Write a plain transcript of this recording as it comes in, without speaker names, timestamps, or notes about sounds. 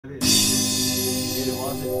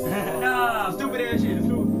stupid ass shit.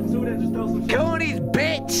 Stupid ass just throw some shit. Goonies,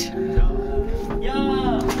 bitch.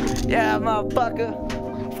 Yeah,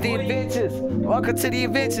 motherfucker. The adventures. Welcome to the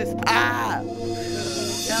adventures. Ah.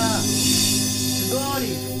 Yeah.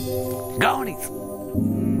 Goonies. Goonies. It's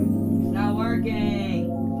not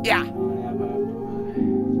working. Yeah.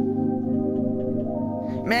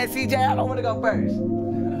 Man, CJ, I don't want to go first.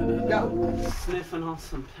 Go. Sniffing on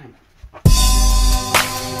some paint.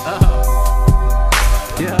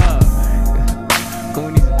 Yeah.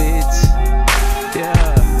 Goonies, bitch.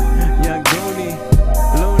 Yeah. Young Goonie.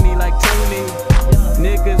 Loony like Toonie.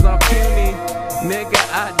 Niggas are puny. Nigga,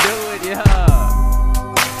 I do it, yeah.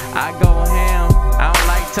 I go ham. I don't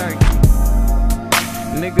like turkey.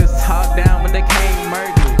 Niggas talk down, but they can't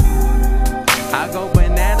murder it. I go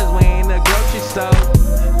bananas, we in the grocery store.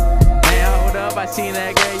 Man, hold up, I seen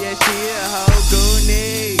that girl, yeah, she a hoe.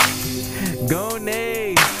 Goonie.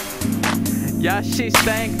 Y'all shit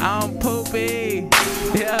stank, I'm poopy.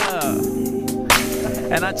 Yeah.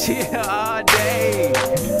 And I chill all day.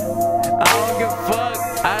 I don't give a fuck,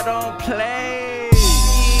 I don't play.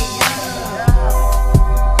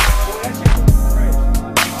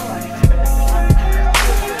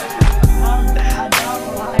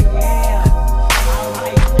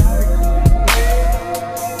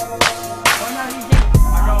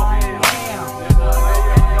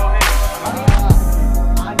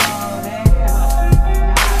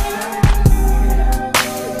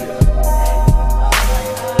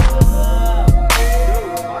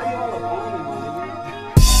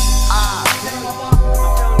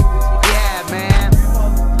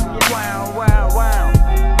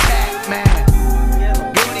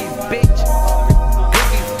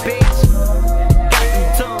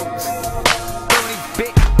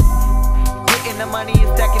 Money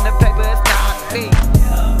and stacking the paper, it's not me.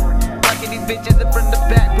 Fucking these bitches in front of the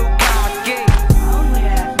back, Bukaki.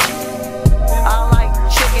 I like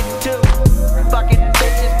chicken too. Fucking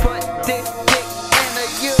bitches put this dick in the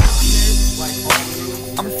U.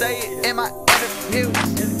 I'ma say it in my interviews.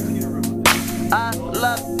 I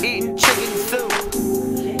love eating chicken soup.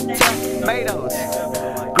 Tomatoes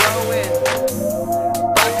growing.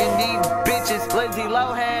 Fucking these bitches, Lindsay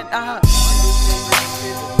Lohan.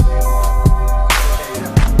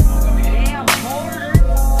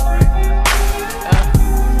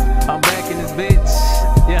 I'm back in this bitch,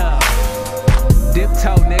 yeah. Dip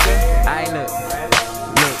toe, nigga. I ain't look.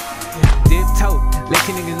 Dip toe, let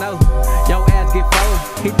you niggas know. Your ass get fold.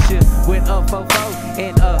 Hit you with a 4-4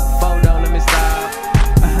 and a photo. Let me stop.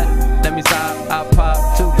 Let me stop. I pop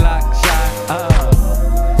 2 Glock shot.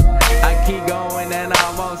 I keep going and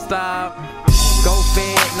I won't stop. Go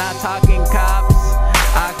fed, not talking cops.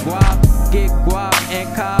 I guap, get guap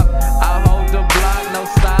and cop. I hold the block, no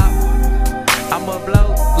stop. I'ma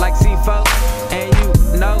blow like C4, and you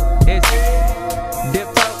know it's dip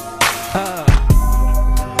toe.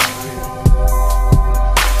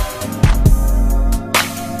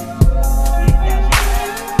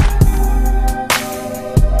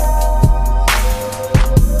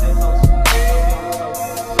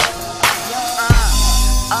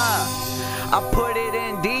 I put it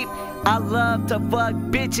in deep. I love to fuck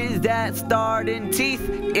bitches that start in teeth.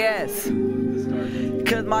 Yes.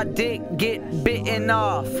 Cause my dick get bitten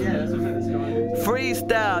off.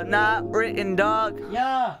 Freestyle, not written, dog.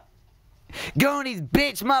 Yeah. Goonies,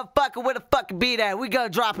 bitch, motherfucker, where the fuck beat at? We gonna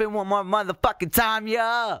drop in one more motherfucking time,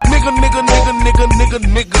 yeah. Nigga.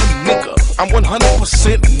 I'm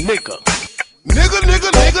 100% nigga. Nigga.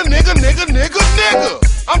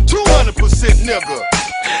 I'm 200% nigga.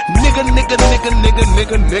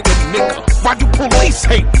 Nigga. Why do police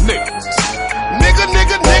hate niggas? Nigga.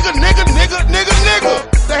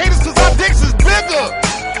 The haters cause our dicks is bigger.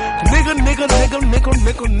 Nigga.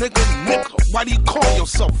 Why do you call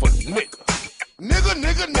yourself a nigga?